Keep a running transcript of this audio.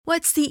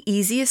What's the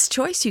easiest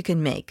choice you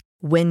can make?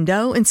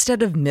 Window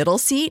instead of middle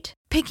seat?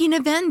 Picking a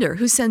vendor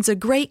who sends a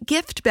great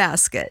gift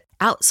basket?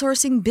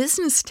 Outsourcing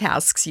business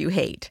tasks you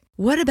hate?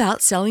 What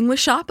about selling with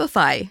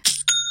Shopify?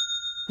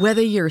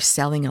 Whether you're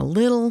selling a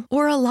little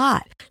or a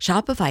lot,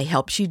 Shopify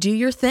helps you do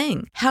your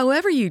thing,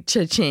 however you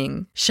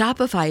cha-ching.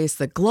 Shopify is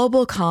the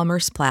global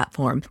commerce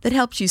platform that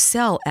helps you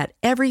sell at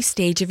every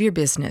stage of your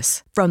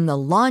business. From the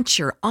launch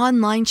your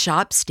online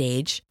shop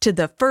stage to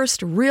the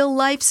first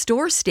real-life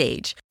store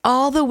stage,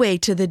 all the way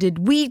to the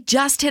did we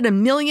just hit a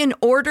million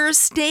orders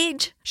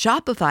stage.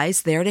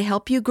 Shopify's there to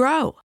help you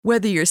grow.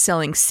 Whether you're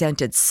selling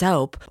scented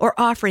soap or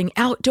offering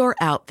outdoor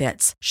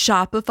outfits,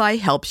 Shopify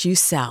helps you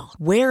sell.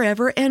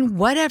 Wherever and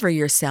whatever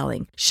you're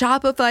selling,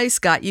 Shopify's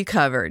got you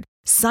covered.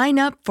 Sign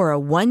up for a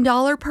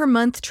 $1 per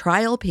month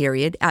trial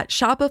period at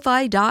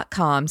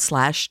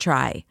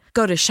shopify.com/try.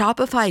 Go to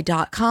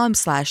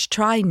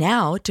shopify.com/try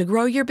now to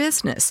grow your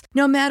business,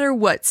 no matter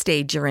what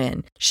stage you're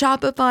in.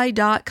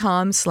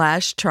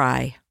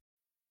 Shopify.com/try.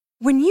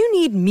 When you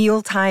need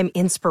mealtime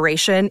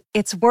inspiration,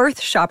 it's worth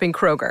shopping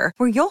Kroger,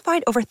 where you'll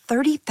find over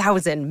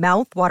 30,000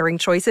 mouth-watering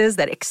choices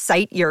that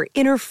excite your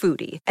inner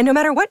foodie. And no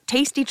matter what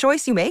tasty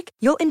choice you make,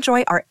 you'll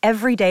enjoy our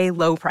everyday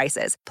low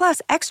prices,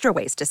 plus extra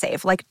ways to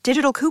save, like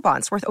digital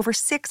coupons worth over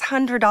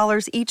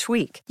 $600 each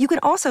week. You can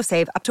also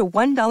save up to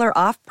 $1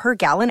 off per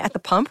gallon at the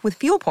pump with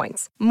fuel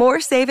points.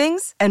 More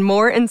savings and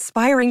more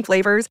inspiring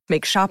flavors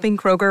make shopping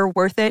Kroger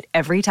worth it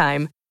every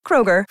time.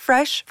 Kroger,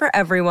 fresh for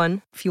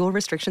everyone. Fuel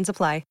restrictions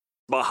apply.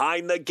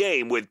 Behind the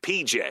Game with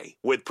PJ,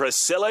 with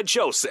Priscilla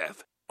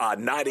Joseph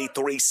on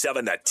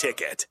 93.7 The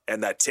Ticket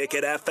and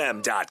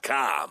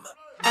theticketfm.com.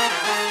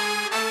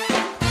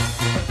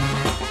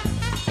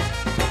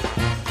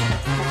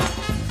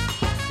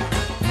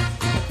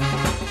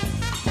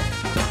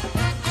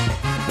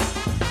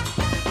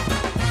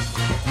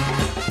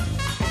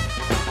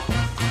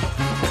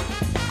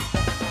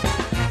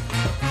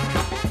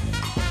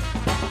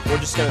 We're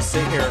just going to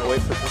sit here and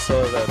wait for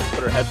Priscilla to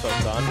put her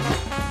headphones on.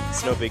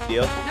 It's no big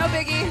deal. No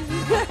biggie.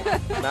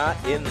 Not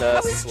in the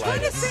I was slightest. trying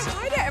to say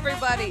hi to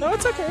everybody. No,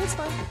 it's okay. It's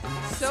fine.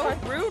 So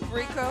rude,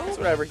 Rico. It's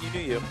whatever. You do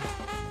you.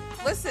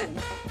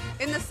 Listen,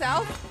 in the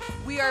South,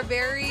 we are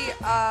very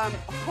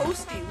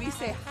hosty. We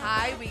say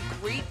hi. We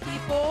greet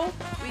people.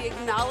 We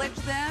acknowledge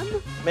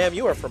them. Ma'am,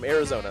 you are from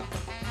Arizona.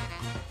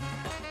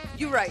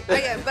 You're right.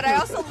 I am. But I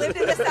also lived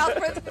in the South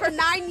for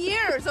 9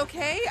 years,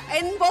 okay?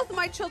 And both of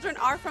my children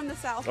are from the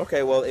South.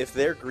 Okay, well, if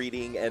they're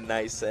greeting and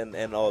nice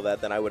and all that,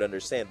 then I would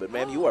understand. But,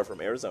 ma'am, you are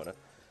from Arizona.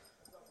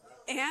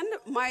 And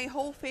my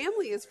whole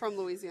family is from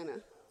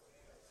Louisiana.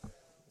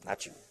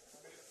 Not you.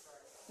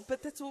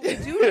 But that's what we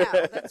do now.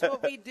 That's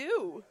what we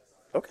do.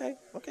 Okay.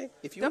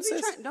 If you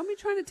insist. Don't be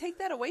trying to take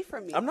that away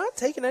from me. I'm not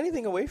taking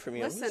anything away from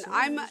you. Listen,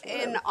 I'm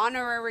an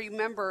honorary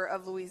member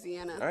of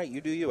Louisiana. All right,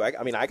 you do you.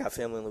 I mean, I got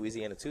family in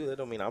Louisiana, too. That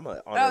don't mean I'm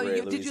an honorary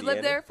Louisiana. Did you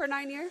live there for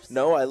 9 years?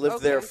 No, I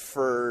lived there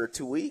for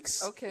 2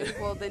 weeks. Okay,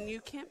 well, then you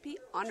can't be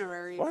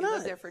honorary Why if you not?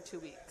 lived there for 2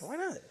 weeks. Why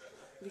not?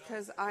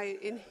 Because I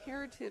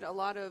inherited a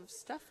lot of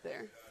stuff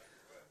there.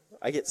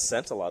 I get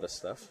sent a lot of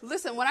stuff.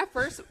 Listen, when I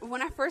first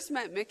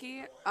met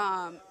Mickey,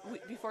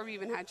 before we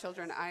even had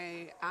children,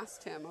 I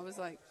asked him. I was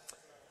like,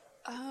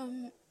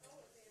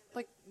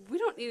 we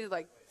don't need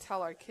to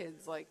tell our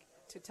kids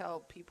to tell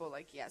people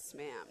yes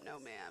ma'am, no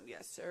ma'am,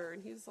 yes sir.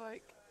 And he's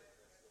like,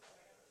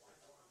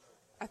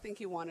 I think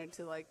he wanted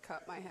to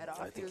cut my head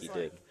off. I think he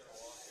did.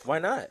 Why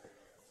not?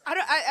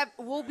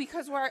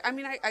 Because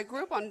I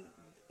grew up on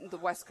the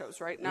West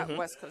Coast, right? Not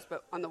West Coast,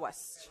 but on the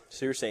West.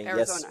 So you're saying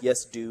Arizona.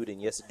 yes dude and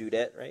yes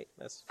dudette, right?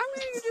 That's.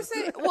 You just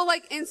say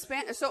in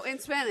Spanish. So in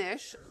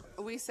Spanish,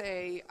 we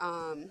say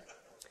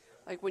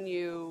when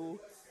you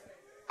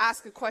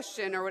ask a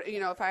question or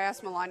if I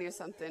ask Melania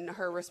something,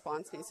 her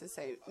response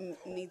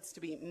needs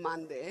to be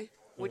mande,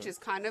 which is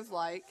kind of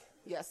like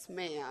yes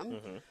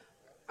ma'am.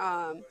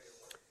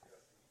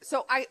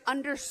 So I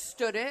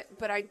understood it,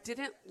 but I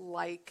didn't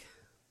like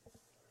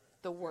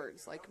the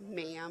words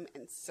ma'am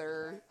and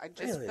sir. I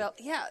just felt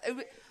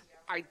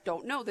I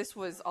don't know. This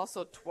was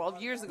also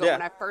 12 years ago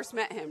when I first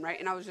met him, right?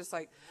 And I was just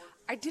I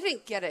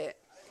didn't get it.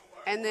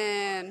 And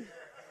then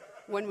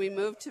when we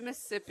moved to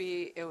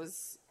Mississippi, it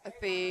was a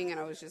thing, and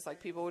I was just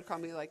people would call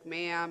me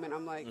ma'am, and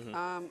I'm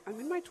I'm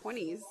in my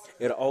 20s.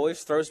 It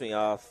always throws me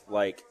off.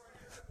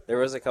 There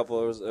was a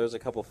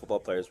couple football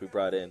players we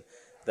brought in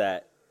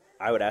that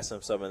I would ask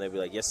them something, and they'd be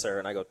like, yes, sir,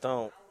 and I go,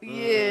 don't.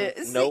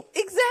 Nope.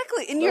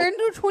 Exactly, and you're in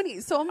your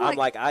 20s, so I'm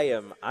I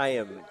am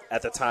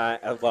at the time,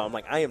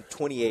 I am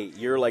 28,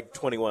 you're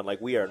 21,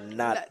 we are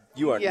not,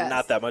 you are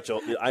not that much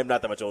old, I'm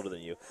not that much older than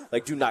you.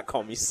 Do not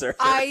call me sir.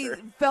 I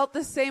felt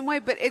the same way,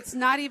 but it's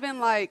not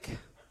even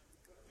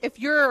if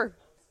you're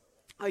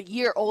a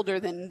year older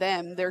than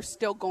them, they're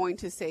still going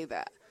to say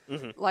that.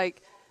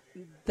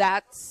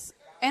 That's,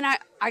 and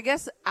I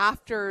guess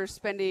after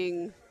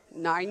spending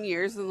 9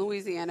 years in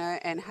Louisiana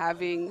and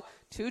having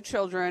 2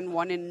 children,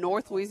 one in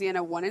North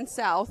Louisiana, one in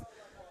South,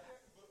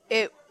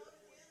 it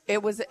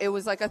was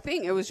a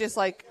thing. It was just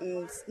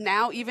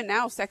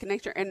now, second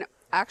nature. And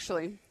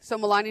actually, so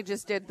Melania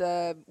just did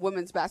the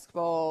women's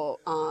basketball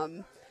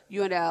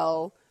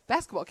UNL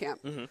basketball camp.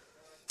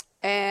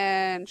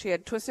 And she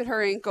had twisted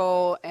her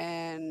ankle,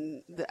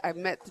 and I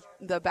met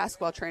the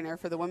basketball trainer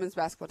for the women's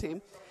basketball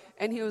team,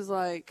 and he was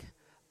like,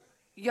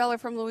 y'all are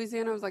from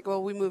Louisiana? I was like,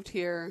 well, we moved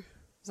here. I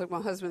was like,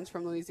 my husband's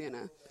from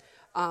Louisiana.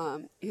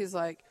 He's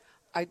like,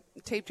 I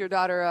taped your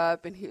daughter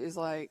up, and he was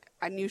like,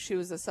 I knew she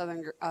was a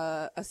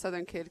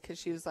southern kid because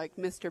she was like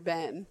Mr.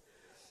 Ben.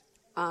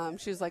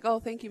 She was like, oh,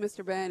 thank you,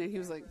 Mr. Ben, and he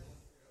was like,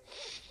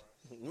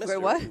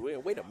 wait, what?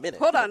 Wait a minute.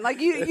 Hold on.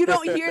 Like, you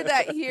don't hear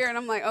that here. And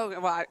I'm like, oh,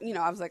 well,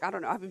 I was like, I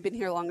don't know. I haven't been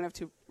here long enough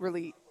to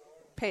really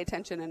pay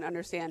attention and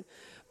understand.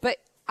 But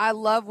I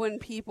love when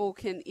people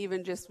can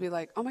even just be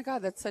like, oh, my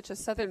God, that's such a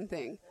Southern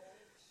thing.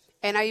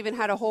 And I even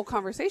had a whole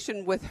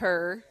conversation with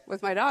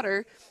my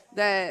daughter,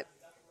 that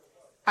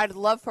I'd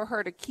love for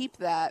her to keep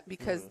that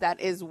because that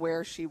is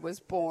where she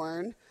was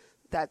born.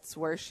 That's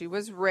where she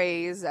was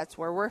raised. That's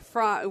where we're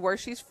from, where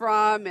she's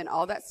from, and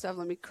all that stuff.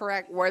 Let me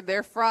correct where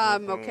they're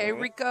from. Okay,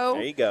 Rico.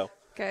 There you go.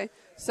 Okay.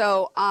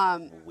 So,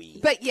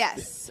 but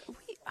yes,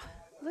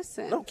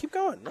 listen. No, keep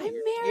going. I'm married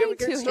you have a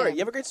great to story. him.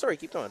 You have a great story.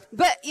 Keep going.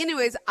 But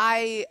anyways,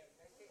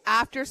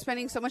 after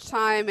spending so much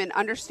time and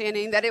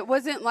understanding that it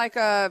wasn't like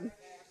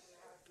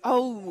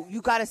oh,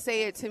 you got to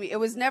say it to me. It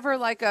was never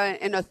like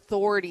an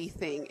authority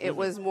thing. It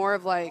was more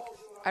of like,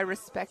 I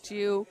respect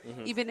you.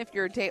 Even if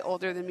you're a day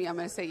older than me, I'm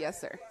going to say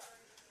yes, sir.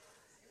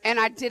 And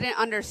I didn't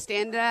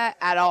understand that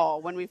at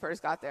all when we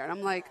first got there. And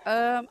I'm like,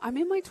 I'm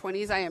in my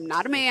 20s. I am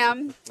not a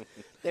ma'am.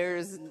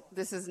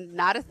 This is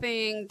not a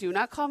thing. Do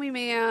not call me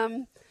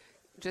ma'am.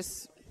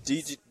 Just. Do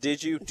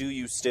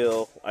you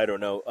still, I don't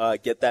know,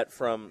 get that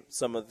from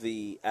some of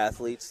the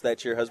athletes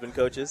that your husband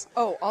coaches?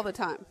 Oh, all the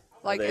time.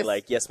 Like, are they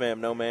like, yes, ma'am,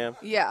 no, ma'am?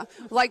 Yeah.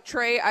 Like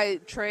Trey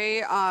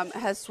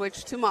has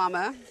switched to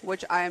mama,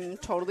 which I'm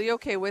totally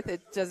okay with.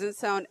 It doesn't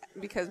sound,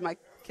 because my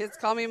kids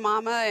call me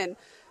mama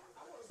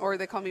or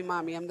they call me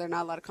mommy. They're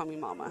not allowed to call me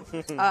mama.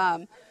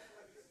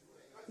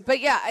 But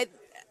yeah,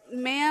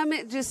 ma'am,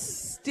 it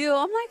just still,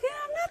 I'm like, yeah,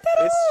 I'm not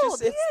that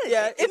old.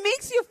 It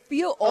makes you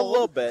feel old. A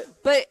little bit.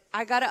 But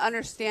I got to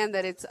understand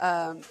that it's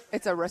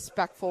a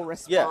respectful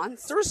response. Yeah,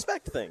 it's a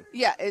respect thing.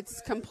 Yeah,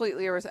 it's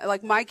completely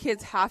like my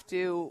kids have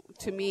to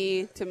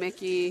me, to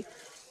Mickey,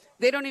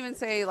 they don't even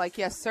say like,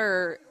 yes,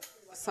 sir.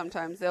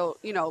 Sometimes they'll,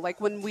 like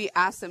when we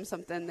ask them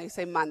something, they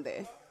say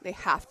Monday. They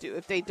have to.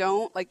 If they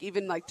don't, like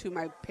even like to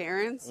my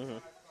parents,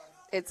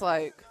 it's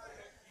like,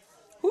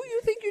 who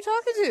you think you're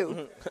talking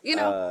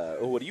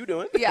to? What are you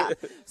doing? Yeah.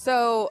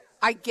 So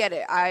I get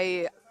it.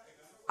 I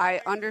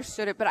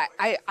understood it, but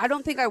I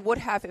don't think I would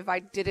have if I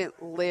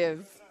didn't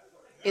live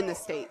in the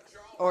state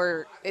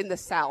or in the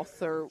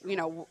South or,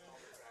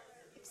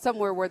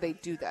 somewhere where they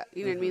do that.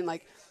 You know what I mean?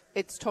 Like,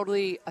 it's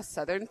totally a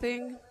Southern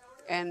thing,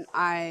 and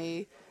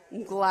I'm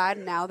glad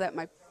now that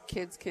my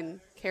kids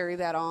can carry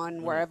that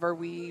on wherever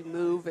we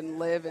move and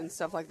live and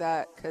stuff like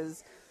that,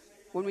 because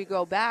when we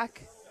go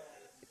back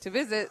to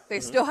visit,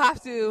 they still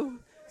have to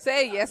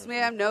say, yes,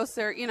 ma'am, no,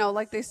 sir.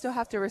 Like, they still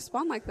have to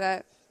respond like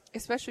that,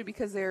 especially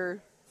because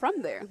they're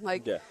from there.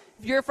 Like, if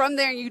you're from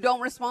there and you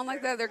don't respond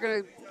like that, they're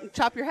going to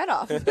chop your head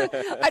off.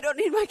 I don't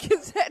need my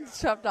kid's head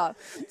chopped off.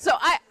 So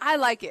I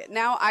like it.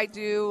 Now I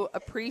do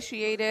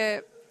appreciate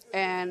it,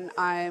 and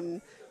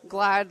I'm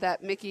glad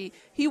that Mickey,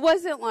 he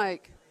wasn't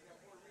like,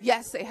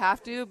 yes, they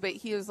have to, but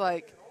he was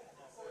like,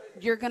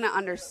 you're going to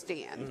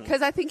understand.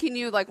 Because I think he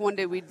knew, like, one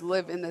day we'd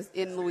live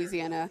in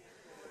Louisiana.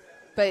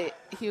 But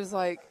he was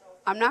like,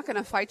 I'm not going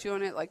to fight you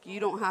on it. Like, you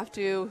don't have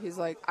to. He's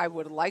like, I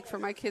would like for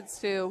my kids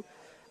to.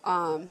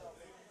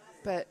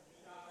 But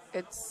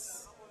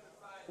it's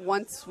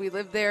once we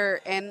lived there,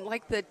 and,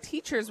 like, the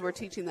teachers were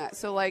teaching that.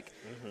 So, like,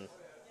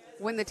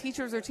 when the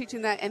teachers are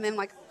teaching that and then,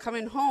 like,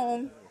 coming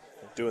home.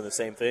 Doing the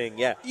same thing,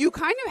 yeah. You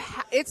kind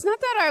of it's not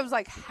that I was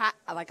like,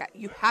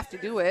 you have to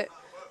do it.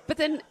 But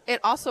then it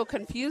also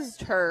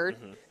confused her,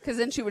 because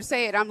then she would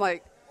say it. I'm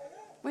like,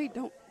 wait,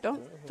 don't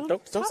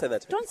say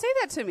that to me. Don't say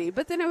that to me.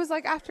 But then it was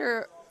like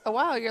after a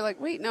while, you're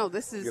like, wait, no,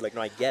 this is. You're like,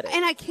 no, I get it.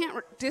 And I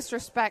can't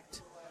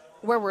disrespect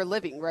where we're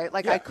living, right?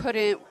 Like, I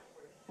couldn't.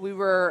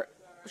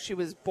 She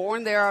was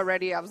born there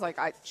already. I was like,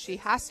 she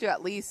has to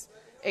at least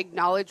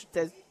acknowledge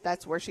that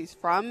that's where she's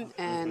from.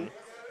 And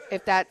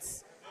if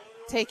that's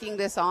taking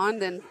this on,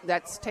 then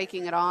that's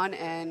taking it on.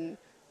 And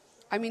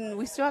I mean,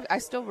 I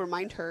still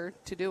remind her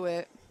to do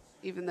it,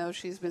 even though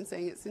she's been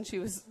saying it since she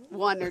was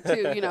 1 or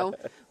 2,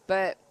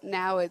 But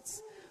now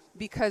it's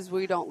because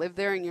we don't live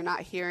there and you're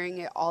not hearing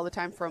it all the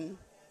time from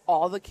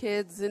all the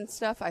kids and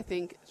stuff. I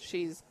think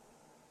she's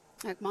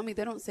like, Mommy,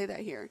 they don't say that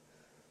here.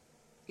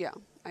 Yeah,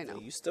 I know.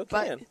 You still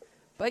can.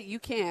 But you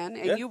can,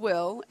 and you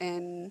will,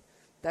 and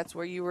that's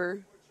where you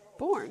were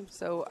born.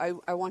 So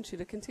I want you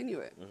to continue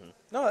it.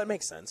 No, that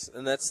makes sense.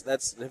 And that's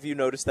have you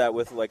noticed that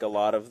with like a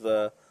lot of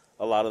the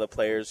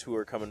players who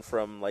are coming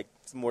from like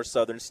more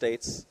southern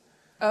states?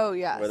 Oh,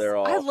 yes. Where they're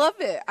all... I love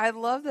it. I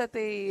love that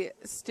they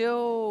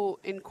still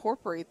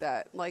incorporate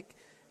that. Like,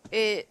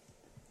 it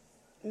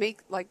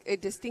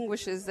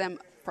distinguishes them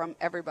from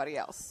everybody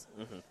else.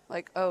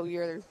 Like, oh,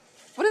 you're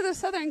one of the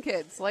Southern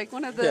kids, like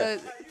one of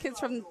the kids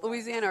from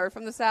Louisiana or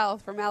from the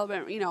South, from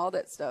Alabama, all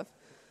that stuff.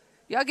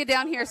 Y'all get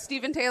down here.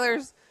 Steven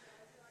Taylor's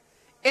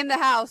in the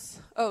house.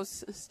 Oh,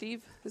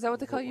 Steve? Is that what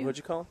they call you? What'd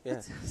you call him?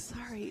 Yeah.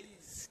 Sorry,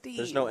 Steve.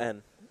 There's no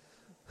N.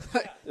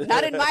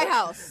 Not in my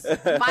house.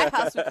 My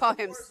house, we call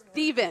him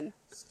Steven.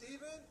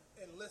 Steven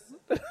and listen.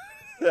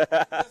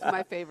 That's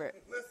my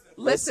favorite.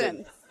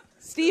 Listen.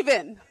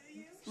 Steven.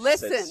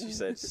 Listen. She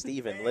said,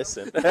 Steven,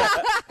 listen. Yes.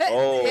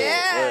 Look,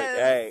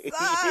 hey.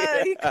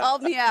 He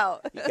called me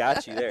out. He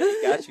got you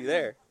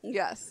there.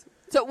 Yes.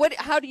 So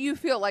how do you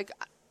feel like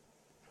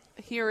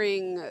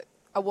hearing,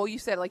 well, you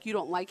said like you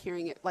don't like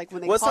hearing it, like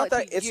when they call it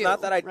to it's you,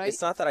 not that right?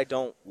 It's not that I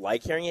don't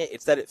like hearing it.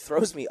 It's that it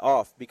throws me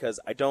off because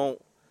I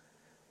don't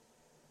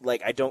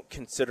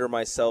consider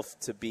myself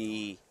to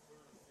be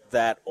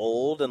that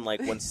old, and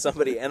like when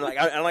somebody I'm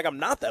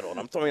not that old.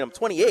 I'm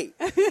 28.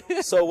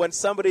 So when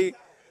somebody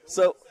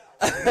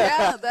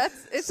yeah,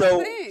 it's a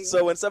thing.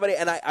 So when somebody,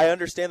 and I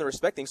understand the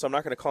respecting, so I'm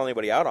not going to call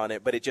anybody out on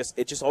it, but it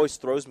just always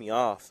throws me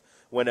off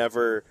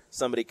whenever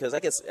somebody, because I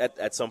guess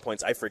at some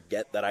points I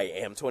forget that I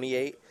am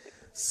 28.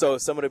 So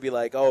someone would be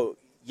like, "Oh,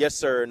 yes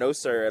sir, no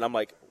sir," and I'm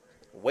like,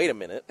 "Wait a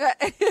minute."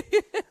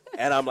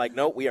 And I'm like,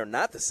 no, we are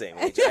not the same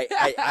age.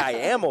 I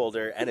am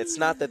older, and it's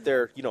not that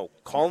they're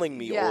calling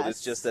me old.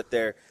 It's just that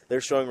they're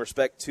showing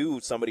respect to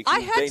somebody who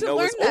they know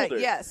is older.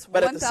 Yes,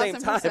 but at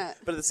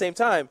the same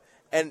time,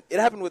 and it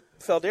happened with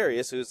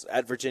Feldarius, who's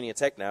at Virginia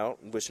Tech now.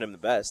 Wishing him the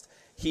best.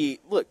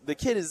 The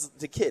kid is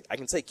the kid. I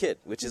can say kid,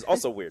 which is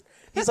also weird.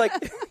 He's like.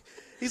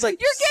 He's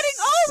like, you're getting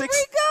old,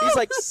 Rico. He's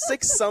like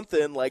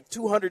 6-something, like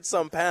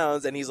 200-some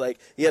pounds, and he's like,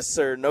 yes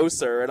sir, no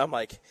sir, and I'm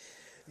like,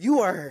 you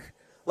are.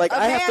 Like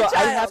I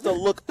have to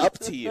look up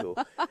to you,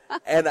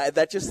 and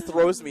that just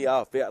throws me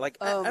off. Yeah, like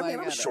I mean,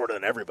 I'm shorter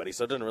than everybody,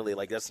 so it doesn't really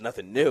that's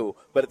nothing new.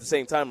 But at the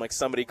same time, like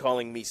somebody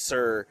calling me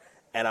sir,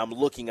 and I'm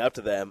looking up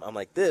to them, I'm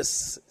like,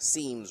 this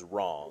seems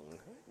wrong.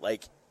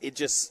 Like it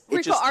just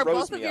Rico, throws me off. are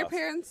both of your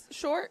parents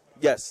short?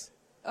 Yes.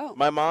 Oh.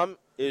 My mom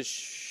is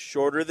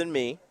shorter than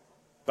me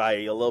by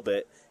a little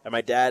bit, and my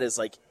dad is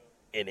like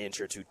an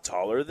inch or two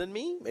taller than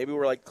me. Maybe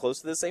we're like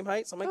close to the same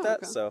height, something like that.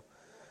 Okay. So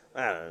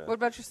I don't know. What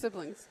about your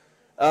siblings?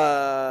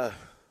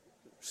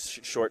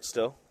 Short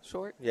still.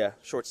 Short? Yeah,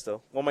 short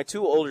still. Well, my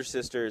two older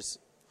sisters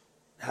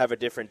have a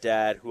different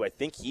dad who I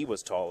think he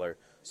was taller,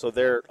 so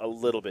they're a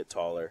little bit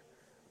taller.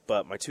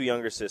 But my two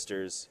younger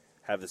sisters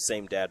have the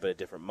same dad but a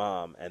different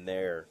mom, and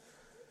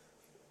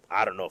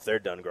I don't know if they're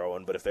done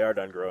growing, but if they are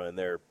done growing,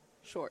 they're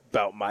short.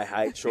 About my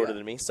height, shorter Yeah.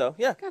 than me. So,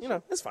 yeah,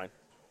 Gotcha. it's fine.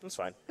 It's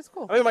fine. It's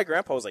cool. I mean, my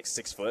grandpa was like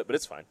 6 foot, but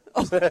it's fine.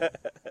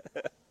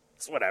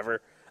 It's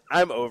whatever.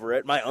 I'm over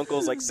it. My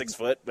uncle's like 6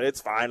 foot, but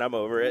it's fine. I'm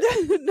over it.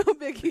 No,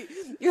 Mickey.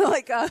 You're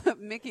like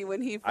Mickey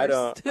when he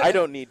first. I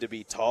don't need to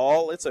be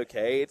tall. It's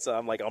okay.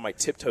 I'm like on my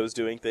tiptoes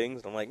doing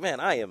things. And I'm like, man,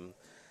 I am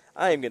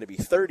going to be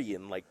 30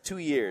 in like 2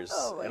 years,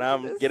 and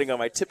I'm getting on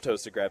my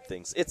tiptoes to grab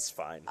things. It's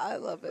fine. I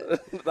love it.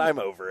 I'm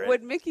over it.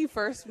 When Mickey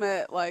first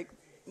met like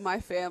my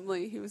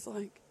family, he was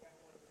like,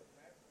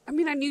 I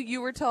mean, I knew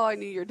you were tall. I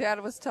knew your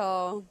dad was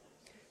tall.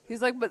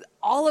 He's like, but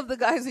all of the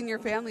guys in your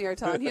family are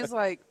tall. And he was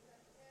like,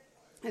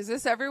 is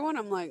this everyone?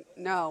 I'm like,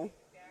 no.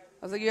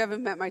 I was like, you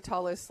haven't met my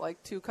tallest,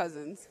 like, two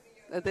cousins.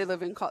 That they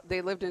lived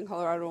in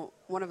Colorado.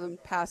 One of them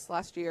passed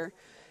last year,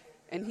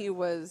 and he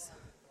was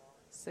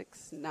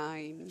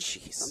 6'9",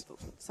 Jeez.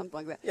 something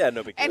like that. Yeah,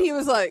 no big deal. And he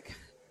was like,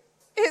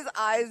 his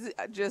eyes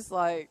just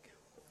like,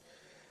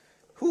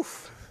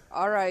 Oof.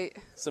 all right.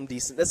 That's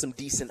some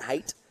decent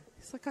height.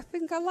 He's like, I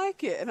think I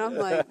like it. And I'm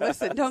like,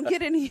 listen, don't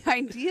get any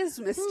ideas,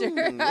 mister.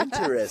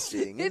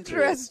 Interesting.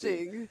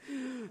 Interesting.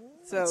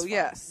 So,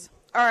 yes.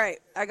 All right,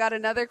 I got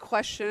another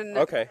question.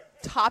 Okay.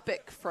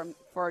 Topic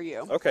for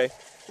you. Okay.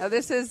 Now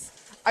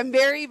I'm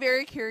very,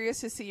 very curious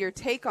to see your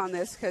take on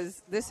this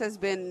because this has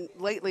been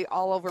lately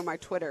all over my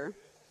Twitter.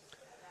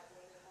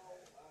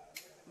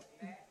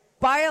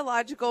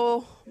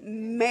 Biological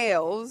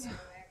males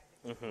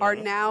are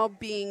now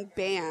being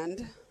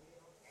banned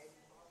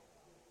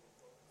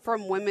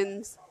from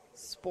women's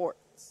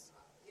sports.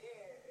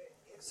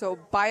 So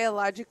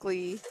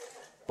biologically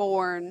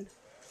born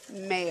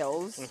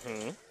males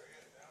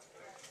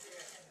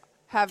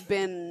have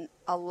been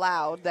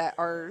allowed, that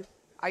are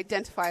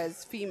identify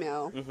as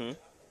female,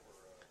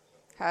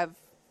 have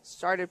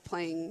started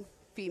playing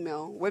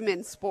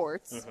women's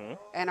sports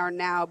and are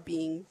now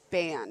being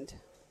banned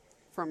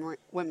from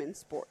women's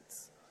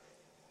sports.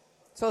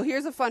 So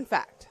here's a fun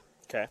fact.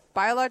 Okay.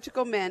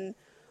 Biological men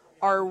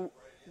are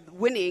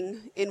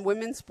winning in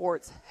women's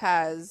sports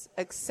has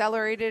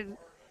accelerated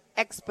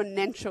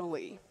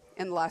exponentially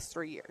in the last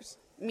 3 years,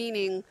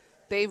 meaning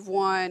they've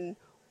won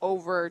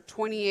over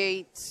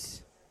 28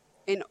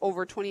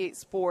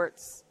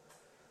 sports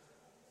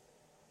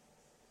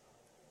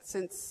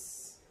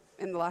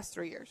in the last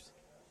 3 years.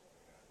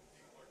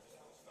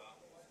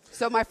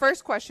 So my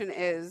first question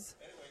is,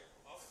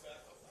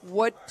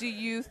 what do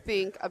you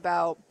think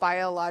about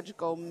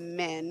biological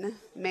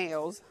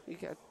males,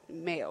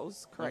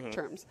 correct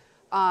terms,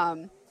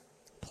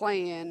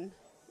 playing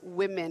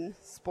women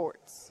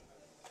sports?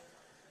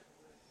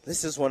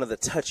 This is one of the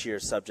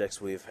touchier subjects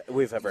we've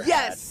ever had.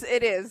 Yes,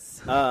 it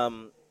is.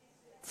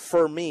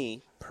 For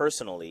me,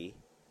 personally,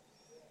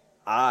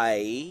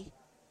 I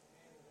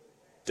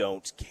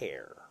don't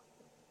care.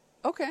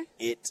 Okay.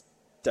 It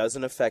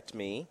doesn't affect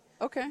me.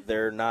 Okay.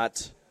 They're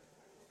not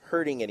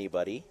hurting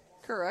anybody.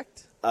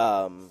 Correct.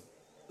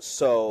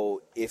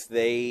 So if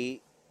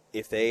they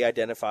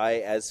identify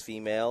as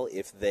female,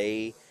 if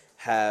they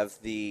have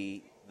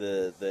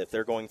if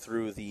they're going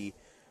through the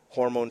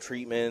hormone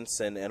treatments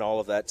and all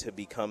of that to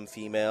become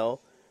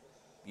female,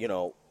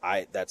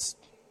 that's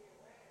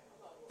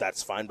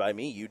fine by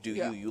me. You do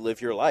you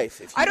live your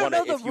life. If you I don't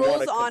know the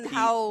rules on compete,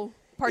 how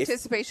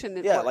participation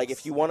works. like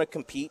if you want to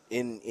compete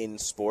in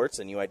sports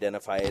and you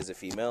identify as a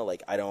female,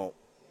 like I don't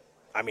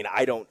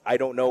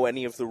know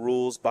any of the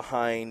rules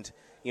behind,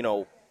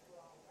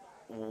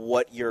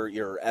 what your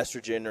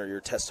estrogen or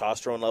your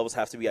testosterone levels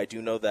have to be. I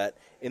do know that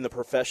in the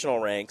professional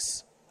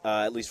ranks,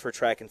 at least for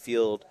track and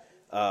field,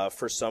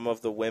 for some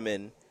of the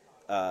women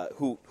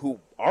who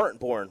aren't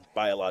born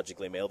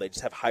biologically male, they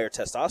just have higher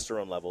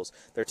testosterone levels.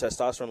 Their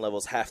testosterone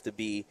levels have to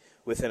be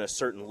within a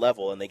certain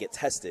level, and they get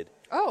tested.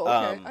 Oh,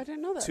 okay. I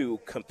didn't know that. To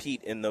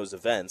compete in those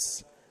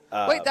events.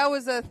 Wait, that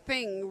was a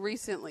thing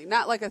recently.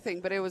 Not like a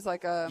thing, but it was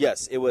like a...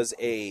 Yes, it was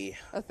a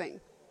thing.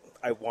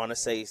 I want to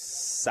say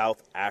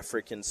South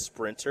African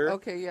sprinter.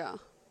 Okay, yeah.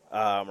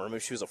 Or maybe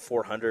she was a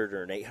 400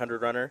 or an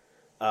 800 runner.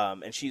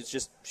 And she was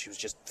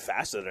just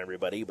faster than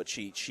everybody, but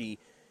she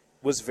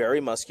was very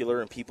muscular,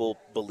 and people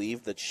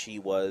believed that she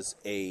was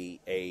a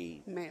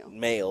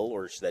male,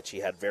 or that she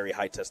had very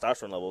high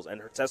testosterone levels,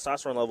 and her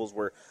testosterone levels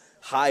were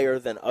higher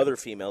than other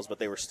females, but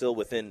they were still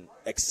within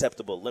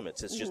acceptable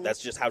limits. It's just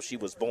that's just how she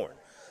was born.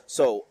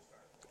 So,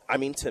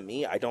 to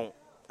me, I don't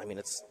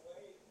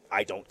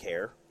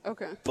care.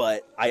 Okay.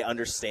 But I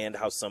understand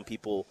how some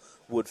people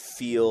would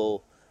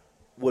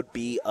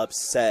be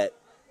upset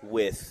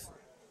with,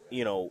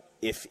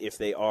 if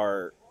they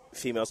are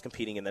females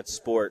competing in that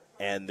sport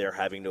and they're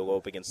having to go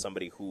up against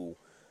somebody who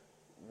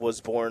was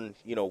born,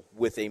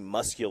 with a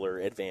muscular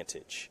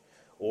advantage,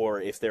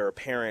 or if they're a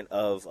parent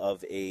of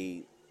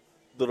a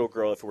little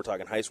girl, if we're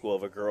talking high school,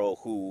 of a girl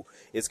who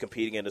is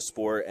competing in a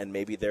sport and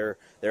maybe they're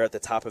at the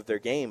top of their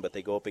game, but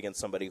they go up against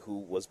somebody who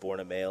was born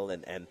a male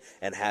and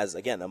has,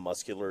 again, a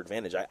muscular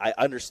advantage. I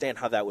understand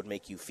how that would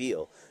make you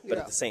feel, but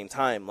at the same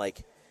time,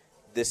 like,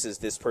 this is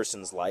this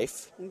person's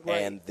life,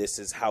 and this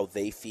is how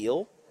they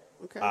feel.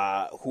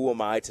 Okay. Who am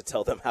I to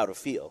tell them how to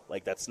feel?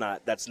 Like, that's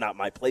not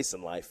my place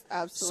in life.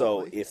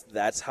 Absolutely. So if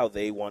that's how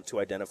they want to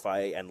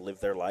identify and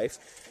live their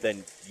life,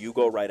 then you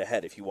go right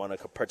ahead. If you want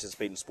to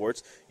participate in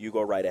sports, you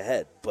go right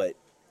ahead. But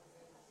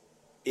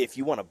if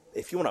you want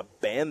to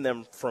ban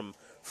them from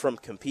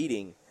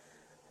competing,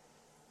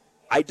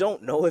 I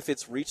don't know if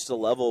it's reached a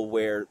level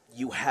where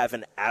you have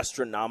an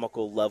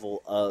astronomical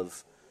level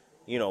of,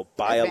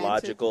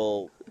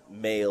 biological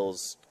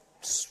males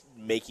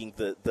making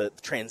the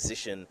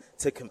transition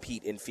to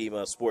compete in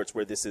female sports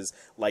where this is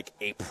like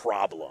a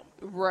problem.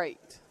 Right.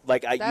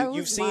 Like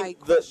you've seen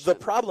the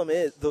problem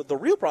is the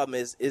real problem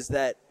is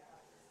that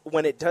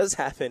when it does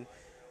happen,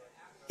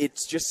 it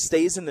just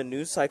stays in the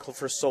news cycle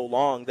for so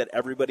long that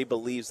everybody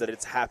believes that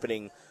it's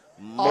happening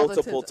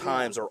multiple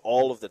times or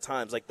all of the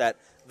times. Like that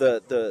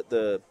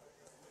the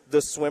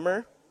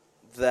swimmer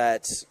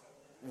that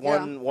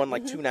won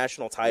like 2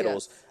 national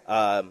titles.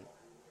 Yes.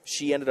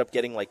 She ended up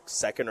getting like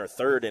second or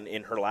third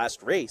in her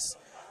last race.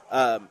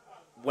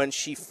 When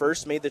she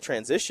first made the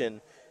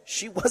transition,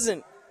 she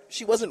wasn't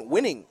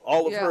winning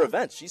all of her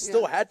events. She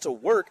still had to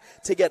work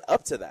to get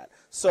up to that.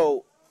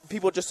 So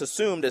people just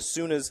assumed as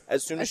soon as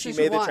she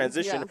made the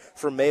transition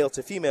from male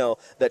to female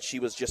that she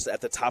was just at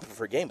the top of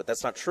her game. But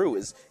that's not true.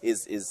 Is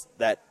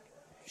that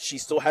she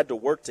still had to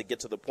work to get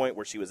to the point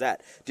where she was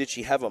at. Did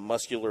she have a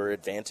muscular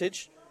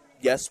advantage?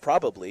 Yes,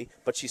 probably,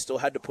 but she still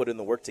had to put in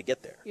the work to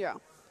get there. Yeah.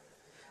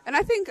 And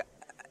I think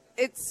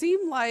it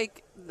seemed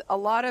like a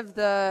lot of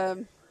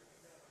the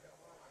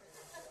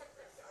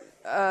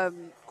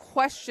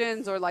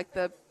questions or like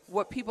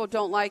what people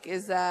don't like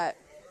is that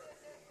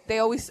they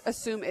always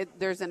assume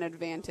there's an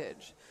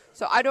advantage.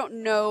 So I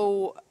don't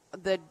know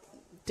the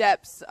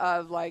depths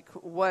of like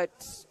what,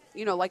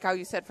 like how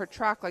you said for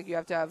track, like you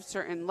have to have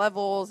certain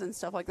levels and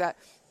stuff like that.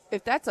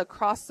 If that's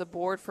across the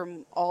board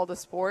from all the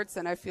sports,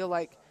 then I feel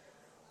like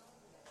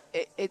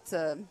it's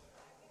a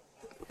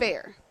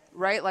fair.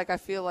 Right? Like, I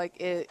feel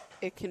like it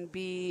can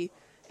be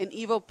an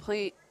even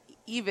playing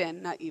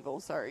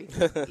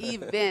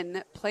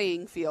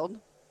field.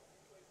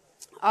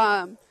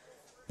 But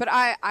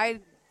I'd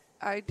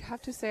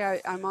have to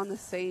say I'm on the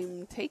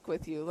same take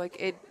with you.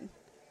 Like,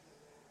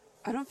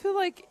 I don't feel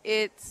like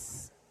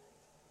it's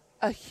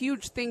a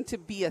huge thing to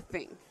be a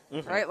thing,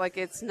 right? Like,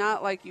 it's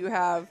not like you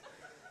have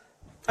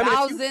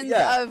thousands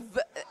of...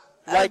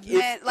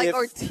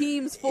 or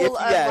teams full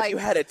of if you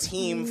had a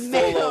team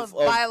full of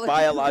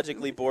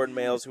biologically born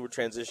males who were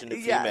transitioned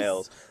to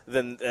females,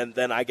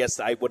 then I guess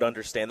I would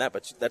understand that.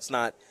 But that's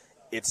not.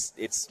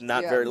 It's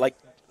not very like.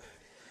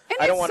 And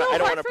I don't want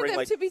to bring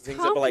like to become things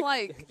up,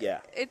 like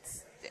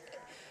it's.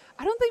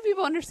 I don't think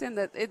people understand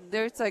that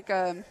there's like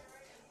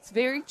it's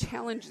very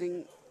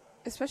challenging,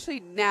 especially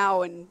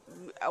now and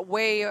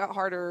way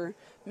harder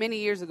many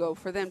years ago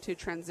for them to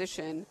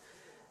transition.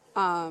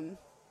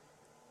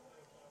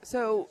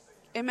 So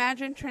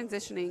imagine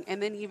transitioning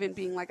and then even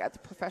being like at the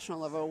professional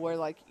level where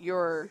like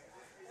you're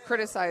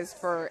criticized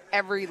for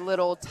every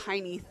little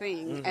tiny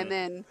thing, and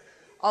then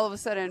all of a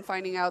sudden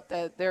finding out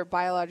that they're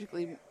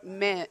biologically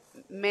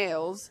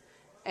males,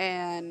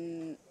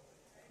 and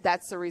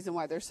that's the reason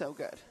why they're so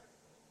good.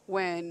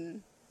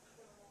 When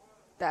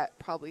that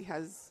probably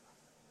has.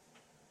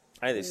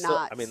 They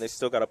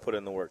still got to put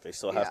in the work. They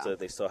still have to.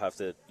 They still have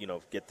to,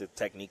 get the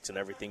techniques and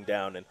everything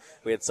down. And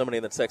we had somebody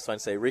in the text line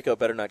say, "Rico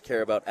better not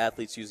care about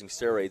athletes using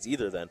steroids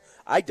either." Then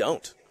I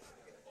don't.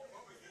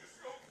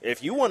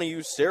 If you want to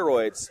use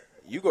steroids,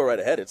 you go right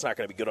ahead. It's not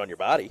going to be good on your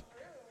body.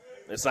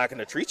 It's not going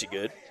to treat you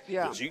good.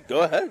 Yeah, but you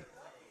go ahead.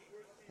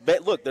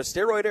 But look, the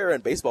steroid era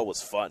in baseball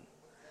was fun.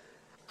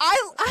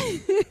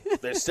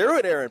 The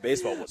steroid era in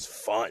baseball was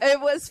fun. It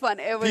was fun.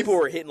 People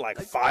were hitting like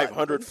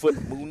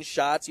 500-foot moon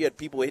shots. You had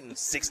people hitting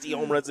 60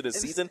 home runs in a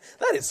season.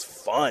 That is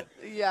fun.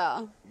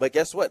 Yeah. But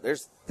guess what?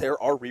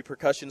 There are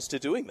repercussions to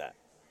doing that.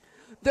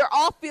 They're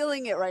all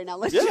feeling it right now.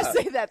 Let's just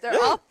say that. They're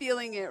all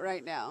feeling it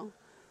right now.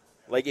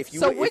 Like if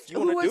you who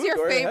your was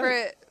your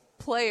favorite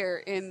player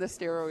in the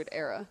steroid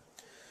era?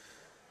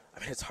 I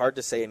mean, it's hard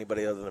to say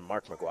anybody other than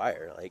Mark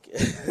McGwire. Like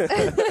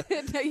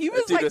he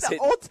was like the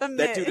ultimate.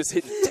 That dude was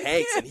hitting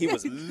tanks, and he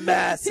was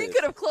massive. He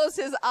could have closed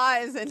his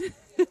eyes and.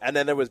 And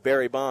then there was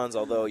Barry Bonds,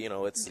 although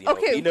it's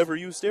he never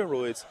used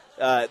steroids.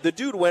 The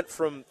dude went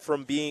from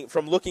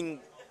looking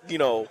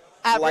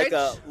average?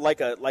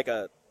 like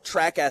a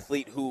track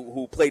athlete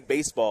who played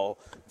baseball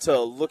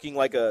to looking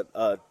like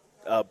a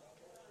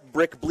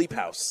brick bleep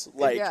house.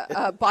 Like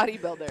a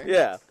bodybuilder.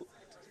 Yeah.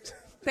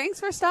 Thanks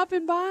for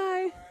stopping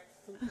by.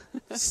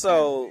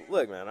 So,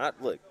 look, man,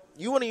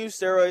 you want to use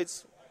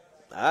steroids?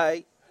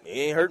 It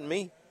ain't hurting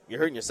me. You're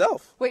hurting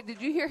yourself. Wait,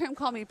 did you hear him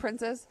call me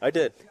princess? I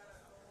did.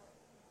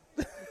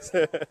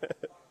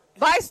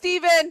 Bye,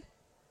 Steven.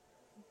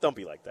 Don't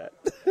be like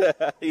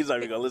that. He's not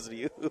even going to listen to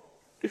you.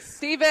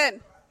 Steven.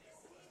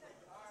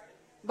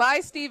 Bye,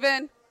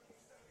 Steven.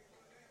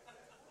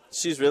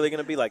 She's really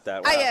going to be like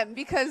that. Wow. I am,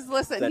 because,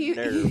 listen,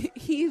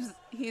 he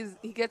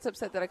gets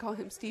upset that I call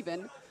him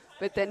Steven.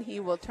 But then he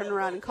will turn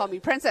around and call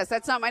me princess.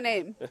 That's not my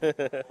name.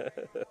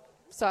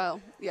 So,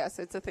 yes,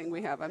 it's a thing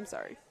we have. I'm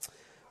sorry.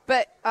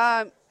 But,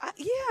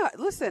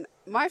 listen,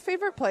 my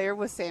favorite player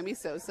was Sammy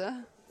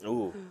Sosa.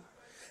 Ooh.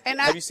 And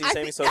have you seen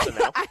Sammy Sosa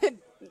now?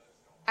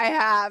 I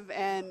have,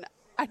 and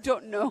I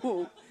don't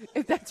know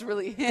if that's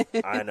really him.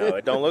 I know.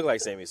 It don't look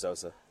like Sammy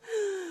Sosa.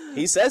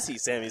 He says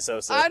he's Sammy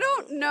Sosa. I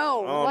don't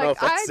know. I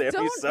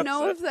don't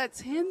know if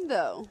that's him,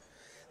 though.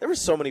 There were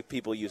so many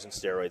people using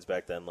steroids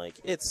back then. Like,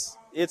 it's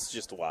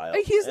just wild.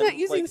 He's not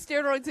using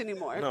steroids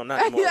anymore. No,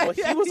 not anymore. Well,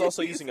 he was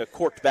also using a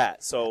corked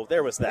bat, so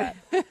there was that.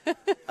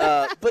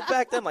 But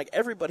back then, like,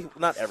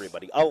 not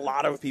everybody, a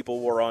lot of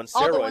people were on steroids.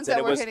 All the ones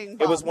that were hitting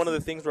bombs. It was one of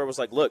the things where it was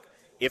like, look,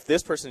 if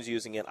this person's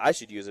using it, I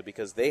should use it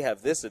because they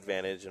have this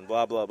advantage and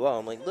blah, blah, blah.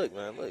 I'm like, look,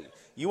 man,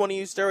 you want to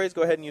use steroids?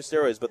 Go ahead and use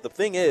steroids. But the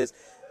thing is,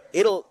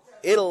 it'll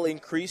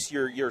increase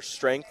your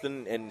strength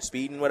and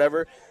speed and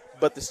whatever,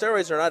 but the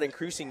steroids are not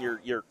increasing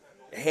your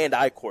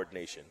hand-eye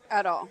coordination.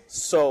 At all.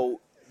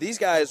 So these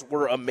guys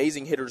were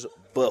amazing hitters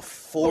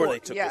before they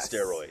took the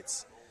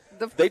steroids.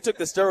 They took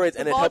the steroids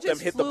and it helped them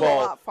hit the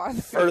ball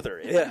further.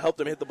 It helped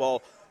them hit the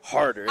ball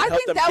harder. I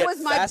think that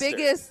was my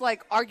biggest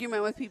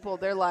argument with people.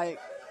 They're like,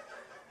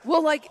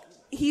 well,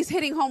 he's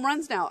hitting home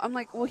runs now. I'm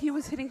like, well, he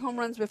was hitting home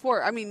runs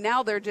before. I mean,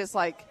 now they're just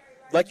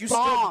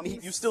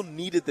you still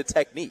needed the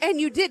technique. And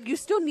you did. You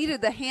still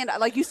needed the hand.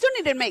 You still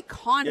needed to make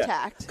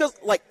contact. Because,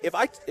 if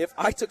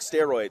I took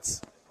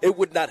steroids, it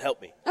would not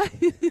help me.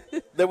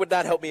 That would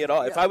not help me at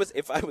all. Yeah.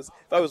 If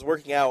I was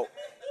working out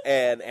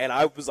and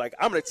I was like,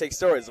 I'm going to take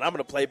steroids and I'm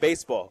going to play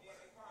baseball,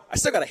 I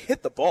still got to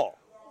hit the ball.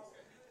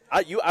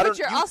 But you're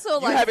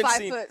also 5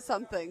 foot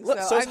something. Look,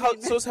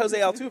 so's Jose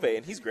Altuve,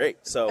 and he's great.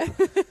 So,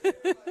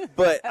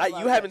 but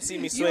you haven't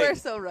seen me swing. You are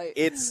so right.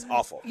 It's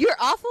awful. You're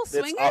awful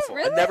swinging? It's awful.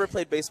 Really? I never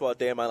played baseball a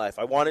day in my life.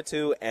 I wanted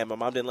to, and my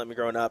mom didn't let me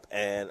growing up,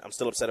 and I'm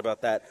still upset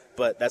about that.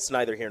 But that's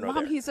neither here nor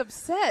there. Mom, he's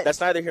upset.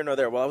 That's neither here nor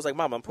there. Well, I was like,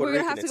 Mom, I'm Puerto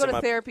Rican. We're going to have to go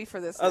to therapy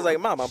for this. I was like,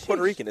 Mom, I'm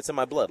Puerto Rican. It's in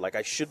my blood.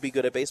 I should be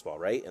good at baseball,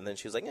 right? And then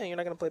she was like, yeah, you're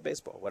not going to play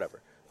baseball.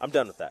 Whatever. I'm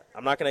done with that.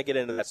 I'm not going to get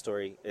into that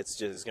story. It's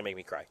going to make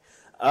me cry.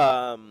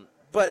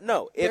 But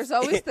no, there's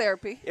always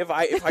therapy. If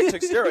I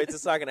took steroids,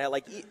 it's not gonna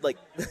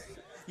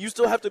you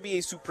still have to be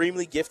a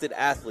supremely gifted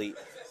athlete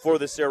for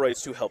the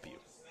steroids to help you.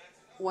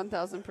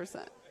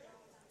 1,000%.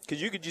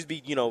 Because you could just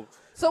be, So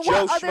Joe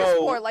what other Schmo.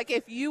 sport?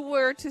 If you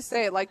were to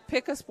say,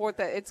 pick a sport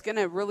that it's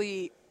gonna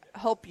really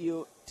help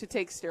you to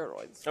take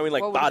steroids. I mean,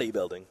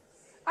 bodybuilding.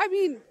 I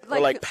mean, or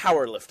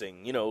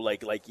powerlifting.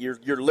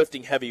 You're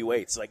lifting heavy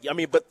weights.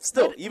 But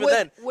still,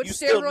 would you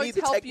still steroids need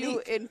the help technique.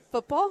 you in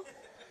football?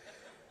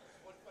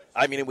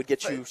 I mean, it would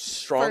get you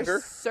stronger.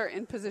 For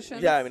certain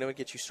positions? Yeah, it would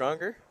get you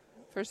stronger.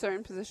 For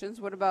certain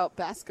positions. What about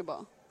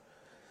basketball?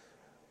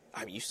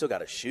 I mean, you still got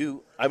to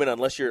shoot. I mean,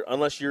 unless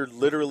you're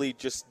literally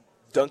just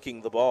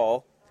dunking the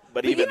ball.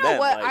 But even you know then,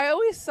 what? like, I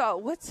always saw,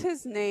 what's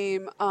his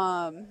name?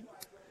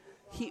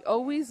 He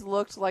always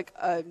looked like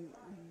a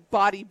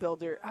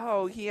bodybuilder.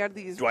 Oh, he had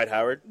these. Dwight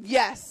Howard?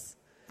 Yes.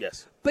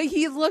 Yes. But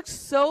he looked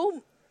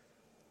so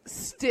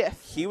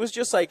stiff. He was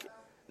just like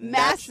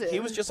Massive. He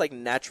was just like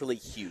naturally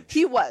huge.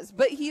 He was,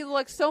 but he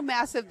looked so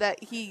massive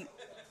that he,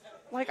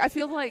 like, I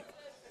feel like,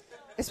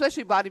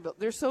 especially bodybuilders,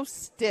 they're so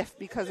stiff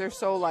because they're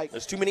so like.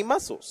 There's too many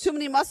muscles. Too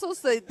many muscles,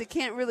 so they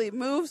can't really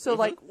move. So,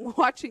 like,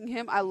 watching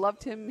him, I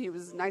loved him. He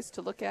was nice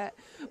to look at,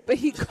 but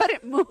he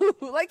couldn't move.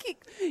 Like,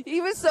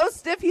 he was so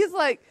stiff. He's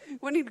like,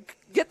 when he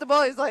get the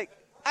ball, he's like,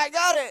 I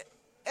got it.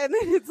 And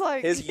then it's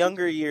like. His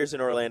younger years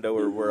in Orlando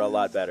were a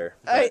lot better.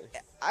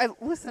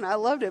 Listen, I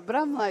loved it, but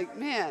I'm like,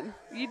 man,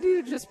 you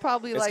do just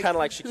probably it's like. It's kind of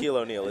like Shaquille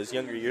O'Neal. His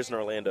younger years in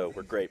Orlando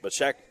were great, but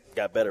Shaq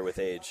got better with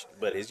age.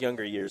 But his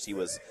younger years, he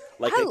was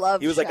like he was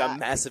Shaq. like a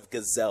massive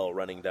gazelle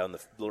running down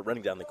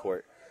the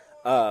court.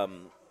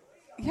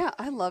 Yeah,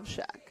 I love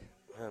Shaq.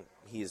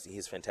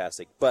 He's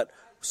fantastic. But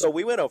so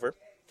we went over.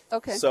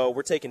 Okay. So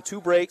we're taking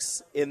 2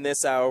 breaks in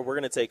this hour. We're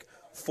going to take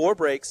 4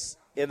 breaks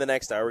in the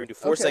next hour. We're going to do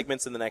 4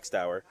 segments in the next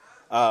hour.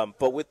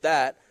 But with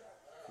that,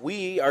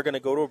 we are going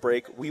to go to a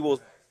break. We will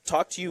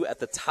talk to you at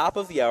the top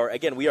of the hour.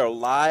 Again, we are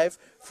live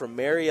from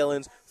Mary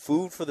Ellen's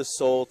Food for the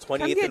Soul,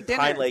 28th and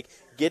Pine Lake.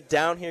 Get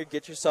down here,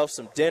 get yourself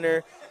some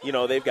dinner. You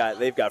know, they've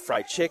got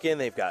fried chicken,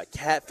 they've got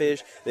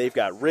catfish, they've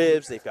got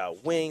ribs, they've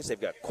got wings,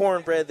 they've got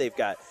cornbread, they've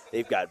got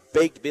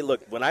baked.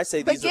 Look, when I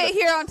say these, get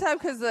here on time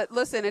because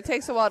listen, it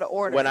takes a while to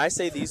order. When I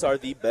say these are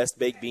the best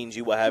baked beans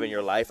you will have in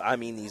your life, I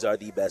mean these are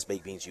the best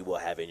baked beans you will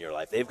have in your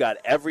life. They've got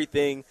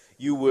everything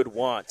you would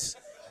want.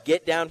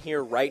 Get down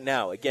here right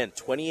now. Again,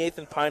 28th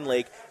and Pine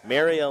Lake,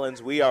 Mary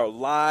Ellen's. We are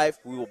live.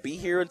 We will be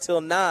here until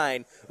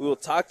 9. We will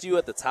talk to you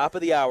at the top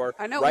of the hour.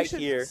 I know, right we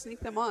should here, sneak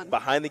them on.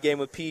 Behind the Game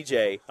with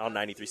PJ on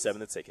 93.7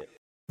 The Ticket.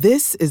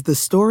 This is the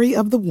story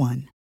of the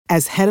one.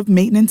 As head of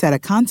maintenance at a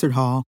concert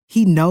hall,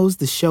 he knows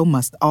the show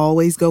must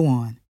always go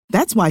on.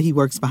 That's why he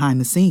works behind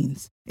the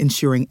scenes,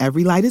 ensuring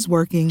every light is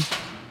working,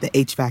 the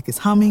HVAC is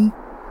humming,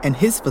 and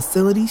his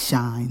facility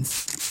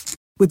shines.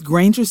 With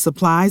Grainger's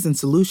supplies and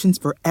solutions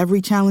for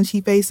every challenge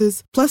he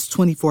faces, plus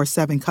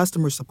 24/7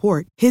 customer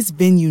support, his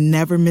venue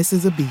never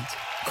misses a beat.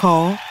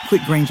 Call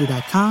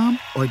quickgrainger.com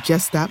or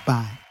just stop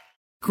by.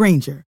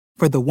 Grainger,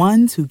 for the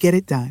ones who get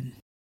it done.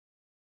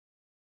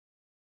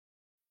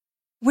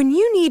 When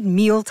you need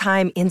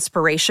mealtime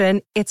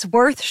inspiration, it's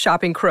worth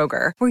shopping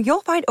Kroger, where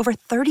you'll find over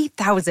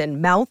 30,000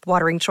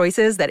 mouth-watering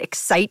choices that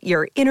excite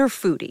your inner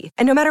foodie.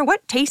 And no matter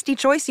what tasty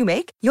choice you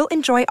make, you'll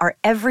enjoy our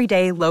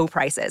everyday low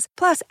prices,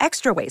 plus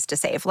extra ways to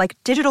save, like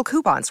digital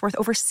coupons worth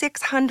over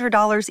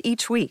 $600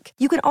 each week.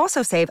 You can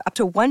also save up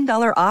to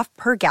 $1 off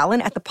per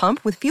gallon at the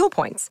pump with fuel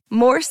points.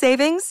 More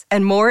savings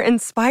and more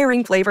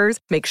inspiring flavors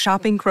make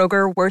shopping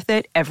Kroger worth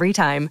it every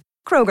time.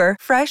 Kroger,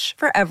 fresh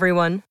for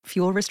everyone.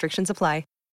 Fuel restrictions apply.